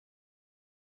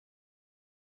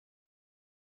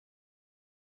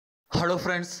Hello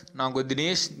friends, நான்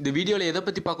தினேஷ். இந்த வீடியோல எதை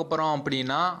பத்தி பார்க்க போறோம்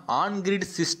அப்படினா ஆன் கிரிட்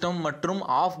சிஸ்டம் மற்றும்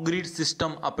ஆஃப் கிரிட்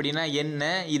சிஸ்டம் அப்படினா என்ன,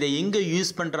 இதை எங்க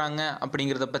யூஸ் பண்றாங்க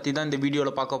அப்படிங்கறத பத்தி தான் இந்த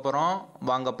வீடியோல பார்க்க போறோம்.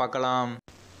 வாங்க பார்க்கலாம்.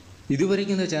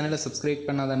 இதுவரைக்கும் இந்த சேனலை சப்ஸ்கிரைப்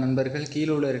பண்ணாத நண்பர்கள்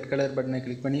கீழே உள்ள ரெட் கலர் பட்டனை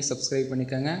கிளிக் பண்ணி சப்ஸ்கிரைப்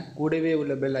பண்ணிக்கங்க. கூடவே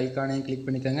உள்ள பெல் ஐகானையும் கிளிக்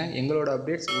பண்ணிக்கங்க. எங்களோட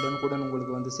அப்டேட்ஸ் உடனுக்குடன்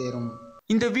உங்களுக்கு வந்து சேரும்.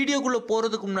 இந்த வீடியோக்குள்ள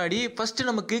போறதுக்கு முன்னாடி ஃபர்ஸ்ட்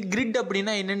நமக்கு கிரிட்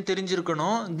அப்படினா என்னன்னு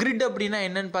தெரிஞ்சிருக்கணும். கிரிட் அப்படினா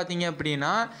என்னன்னு பாத்தீங்க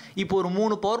அப்படினா, இப்போ ஒரு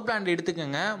 3 பவர் பிளான்ட்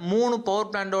எடுத்துக்கங்க. 3 பவர்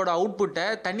பிளான்ட்டோட அவுட்புட்டை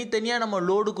தனித்தனியா நம்ம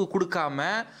லோடுக்கு கொடுக்காம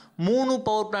 3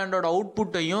 பவர் பிளான்ட்டோட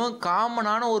அவுட்புட்டையும்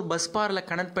காமனான ஒரு பஸ் பார்ல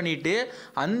கனெக்ட் பண்ணிட்டு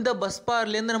அந்த பஸ்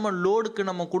பார்லேருந்து நம்ம லோடுக்கு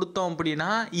நம்ம கொடுத்தோம் அப்படின்னா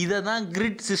இதை தான்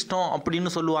கிரிட் சிஸ்டம்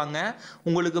அப்படின்னு சொல்லுவாங்க.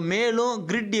 உங்களுக்கு மேலும்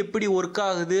கிரிட் எப்படி ஒர்க்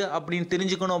ஆகுது அப்படின்னு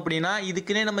தெரிஞ்சுக்கணும் அப்படின்னா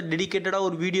இதுக்குன்னே நம்ம டெடிகேட்டடாக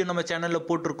ஒரு வீடியோ நம்ம சேனலில்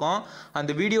போட்டிருக்கோம்.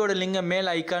 அந்த வீடியோட லிங்கை மேலே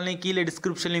ஐக்கான்லையும் கீழே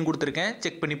டிஸ்கிரிப்ஷன்லையும் கொடுத்துருக்கேன்,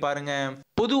 செக் பண்ணி பாருங்க.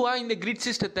 பொதுவாக இந்த கிரிட்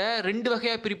சிஸ்டத்தை 2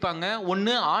 வகையாக பிரிப்பாங்க.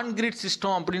 ஒன்று ஆன் கிரிட்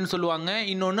சிஸ்டம் அப்படின்னு சொல்லுவாங்க,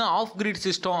 இன்னொன்று ஆஃப் கிரிட்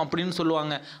சிஸ்டம் அப்படின்னு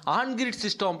சொல்லுவாங்க. ஆன் கிரிட்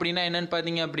சிஸ்டம் அப்படின்னா என்னன்னு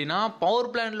பார்த்தீங்க அப்படின்னா, பவர்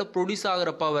பிளான்ட்ல ப்ரொடியூஸ்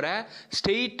ஆகிற பவரை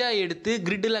ஸ்ட்ரெயிட்டாக எடுத்து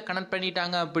கிரிட்டில் கனெக்ட்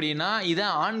பண்ணிட்டாங்க அப்படின்னா இதை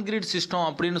ஆன் கிரிட் சிஸ்டம்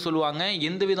அப்படின்னு சொல்லுவாங்க.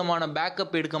 எந்த விதமான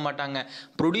பேக்கப் எடுக்க மாட்டாங்க.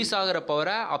 ப்ரொடியூஸ் ஆகிற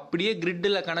பவரை அப்படியே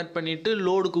கிரிட்டில் கனெக்ட் பண்ணிட்டு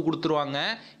லோடுக்கு கொடுத்துருவாங்க.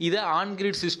 இதை ஆன்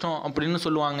கிரிட் சிஸ்டம் அப்படின்னு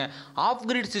சொல்லுவாங்க. ஆஃப்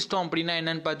கிரிட் சிஸ்டம் அப்படின்னா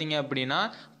என்னன்னு பார்த்தீங்க அப்படின்னா,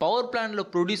 பவர் பிளான்ட்ல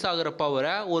ப்ரொடியூஸ் ஆகிற பவரை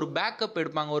ஒரு பேக்கப்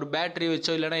எடுப்பாங்க. ஒரு பேட்டரி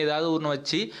வச்சோ இல்லைன்னா ஏதாவது ஒன்று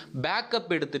வச்சு பேக்கப்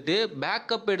எடுத்துட்டு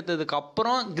பேக்கப் எடுத்ததுக்கு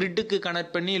அப்புறம் கிரிட்டுக்கு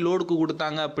கனெக்ட் பண்ணி லோடுக்கு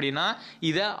கொடுத்தாங்க அப்படின்னா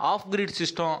இதை ஆஃப் கிரிட்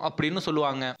சிஸ்டம் அப்படின்னு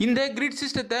சொல்லுவாங்க. இந்த கிரிட்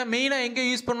சிஸ்டத்தை மெயினாக எங்கே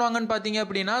யூஸ் பண்ணுவாங்கன்னு பார்த்தீங்க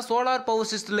அப்படின்னா சோலார் பவர்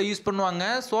சிஸ்டத்தில் யூஸ் பண்ணுவாங்க.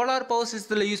 சோலார் பவர்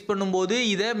சிஸ்டத்தில் யூஸ் பண்ணும்போது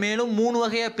இதை மேலும் 3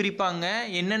 வகையாக பிரிப்பாங்க.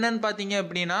 என்னென்னு பார்த்தீங்க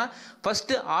அப்படின்னா,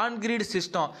 ஃபர்ஸ்ட் ஆன் கிரிட்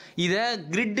சிஸ்டம், இதை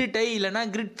கிரிட் டை இல்லைன்னா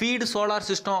கிரிட் ஃபீட் சோலார்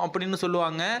சிஸ்டம் அப்படின்னு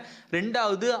சொல்லுவாங்க.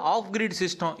 ரெண்டாவது ஆஃப் கிரிட்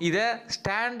சிஸ்டம், இதை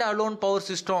ஸ்டாண்ட் அலோன் பவர்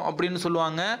சிஸ்டம் அப்படின்னு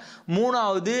சொல்லுவாங்க.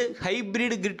 மூணாவது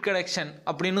ஹைபிரிட் கிரிட் கனெக்ஷன்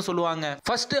அப்படின்னு சொல்லுவாங்க.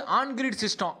 First on grid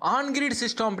system. On grid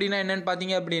system அப்படின்னா என்னன்னு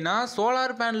பார்த்தீங்க அப்படின்னா,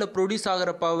 சோலார் பேனல்ல ப்ரொடியூஸ்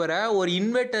ஆகிற பவரை ஒரு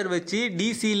இன்வெர்டர் வச்சு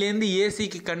டிசிலேருந்து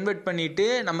ஏசிக்கு கன்வெர்ட் பண்ணிட்டு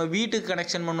நம்ம வீட்டுக்கு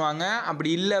கனெக்ஷன் பண்ணுவாங்க.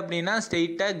 அப்படி இல்லை அப்படின்னா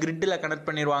ஸ்ட்ரெயிட்டாக கிரிட்டில் கனெக்ட்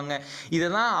பண்ணிடுவாங்க. இதை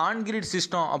தான் ஆன் கிரிட்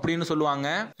சிஸ்டம் அப்படின்னு சொல்லுவாங்க.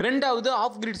 ரெண்டாவது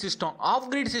of grid system. Of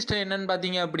grid system என்னன்னு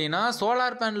பார்த்தீங்க அப்படின்னா,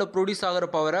 சோலார் பேனல்ல ப்ரொடியூஸ் ஆகிற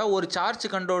பவரை ஒரு சார்ஜ்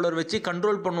கண்ட்ரோலர் வச்சு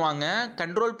கண்ட்ரோல் பண்ணுவாங்க.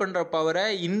 கண்ட்ரோல் பண்ணுற பவரை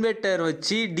இன்வெர்டர்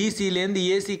வச்சு டிசிலேருந்து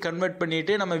ஏசி கன்வெர்ட்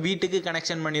பண்ணிட்டு நம்ம வீட்டுக்கு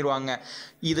கனெக்ஷன் பண்ணிடுவாங்க.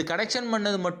 இது கனெக்ஷன்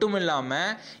பண்ணது மட்டும்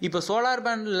இல்லாமல் இப்போ சோலார்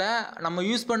பேனலில் நம்ம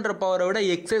யூஸ் பண்ணுற பவரை விட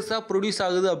எக்ஸஸாக ப்ரொடியூஸ்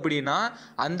ஆகுது அப்படின்னா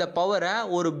அந்த பவரை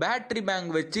ஒரு பேட்டரி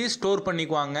பேங்க் வச்சு ஸ்டோர்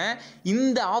பண்ணிக்குவாங்க.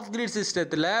 இந்த ஆஃப் கிரிட்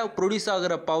சிஸ்டத்தில் ப்ரொடியூஸ்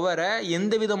ஆகிற பவரை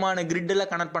எந்த விதமான கிரிட்டில்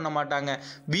கனெக்ட் பண்ண மாட்டாங்க.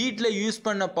 வீட்டில் யூஸ்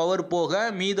பண்ண பவர் போக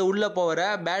மீத உள்ள பவரை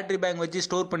பேட்டரி பேங்க் வச்சு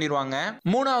ஸ்டோர் பண்ணிடுவாங்க.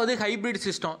 மூணாவது ஹைபிரிட்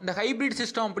சிஸ்டம். இந்த ஹைபிரிட்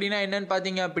சிஸ்டம் அப்படின்னா என்னன்னு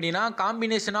பார்த்தீங்க அப்படின்னா,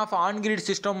 combination of on grid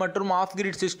system மற்றும் ஆஃப்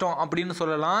கிரிட் சிஸ்டம் அப்படின்னு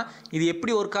சொல்லலாம். இது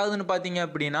எப்படி ஒர்க் ஆகுதுன்னு பார்த்தீங்க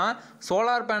அப்படின்னா,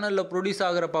 சோலார் பேனலில் ப்ரொடியூஸ்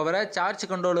ஆகிற பவரை சார்ஜ்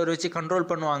கண்ட்ரோலர் வச்சு கண்ட்ரோல்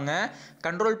பண்ணுவாங்க.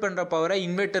 கண்ட்ரோல் பண்ணுற பவரை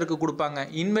இன்வெர்ட்டருக்கு கொடுப்பாங்க.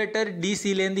 இன்வெர்ட்டர்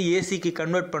டிசிலேருந்து ஏசிக்கு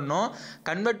கன்வெர்ட் பண்ணும்.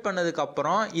 கன்வெர்ட்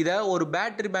பண்ணதுக்கப்புறம் இதை ஒரு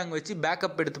பேட்டரி பேங்க் வச்சு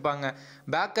பேக்கப் எடுத்துப்பாங்க.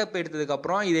 பேக்கப்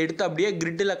எடுத்ததுக்கப்புறம் இதை எடுத்து அப்படியே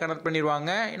கிரிட்டில் கனெக்ட்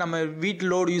பண்ணிடுவாங்க. நம்ம வீட்டு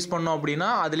லோடு யூஸ் பண்ணோம் அப்படின்னா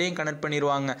அதுலேயும் கனெக்ட்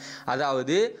பண்ணிடுவாங்க.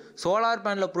 அதாவது சோலார்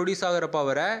பேனலில் ப்ரொடியூஸ் ஆகிற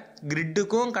பவரை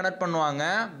கிரிட்டுக்கும் கனெக்ட் பண்ணுவாங்க,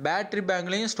 பேட்டரி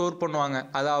பேங்க்லையும் ஸ்டோர் பண்ணுவாங்க.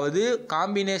 அதாவது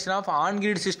combination of on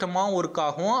grid சிஸ்டமாகவும் work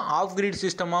ஆகும், ஆஃப் கிரிட்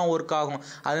சிஸ்டமாகவும் ஒர்க் ஆகும்.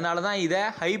 அதனால தான் இதை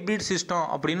ஹைபிரிட் சிஸ்டம்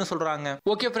அப்படின்னு சொல்கிறாங்க.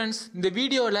 ஓகே ஃப்ரெண்ட்ஸ், இந்த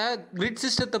வீடியோவில் கிரிட்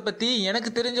சிஸ்டத்தை பற்றி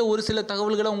எனக்கு தெரிஞ்ச ஒரு சில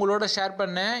தகவல்களை உங்களோட ஷேர்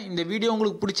பண்ணேன். இந்த வீடியோ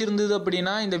உங்களுக்கு பிடிச்சிருந்தது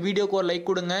அப்படின்னா இந்த வீடியோக்கு ஒரு லைக்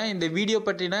கொடுங்க. இந்த வீடியோ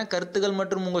பற்றின கருத்துக்கள்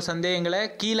மற்றும் உங்கள் சந்தேகங்களை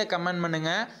கீழே கமெண்ட்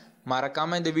பண்ணுங்க.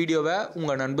 மறக்காம இந்த வீடியோவை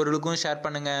உங்க நண்பர்களுக்கும் ஷேர்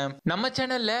பண்ணுங்க. நம்ம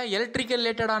சேனல்ல எலக்ட்ரிக்கல்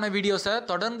ரிலேட்டடான வீடியோஸை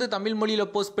தொடர்ந்து தமிழ் மொழியில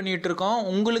போஸ்ட் பண்ணிட்டு இருக்கோம்.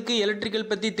 உங்களுக்கு எலக்ட்ரிக்கல்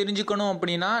பத்தி தெரிஞ்சுக்கணும்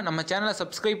அப்படின்னா நம்ம சேனலை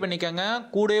சப்ஸ்கிரைப் பண்ணிக்கங்க.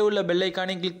 கூடவே உள்ள பெல்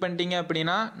ஐக்கானையும் கிளிக் பண்ணிட்டீங்க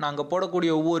அப்படின்னா நாங்க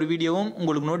போடக்கூடிய ஒவ்வொரு வீடியோவும்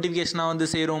உங்களுக்கு நோட்டிபிகேஷனா வந்து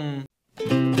சேரும்.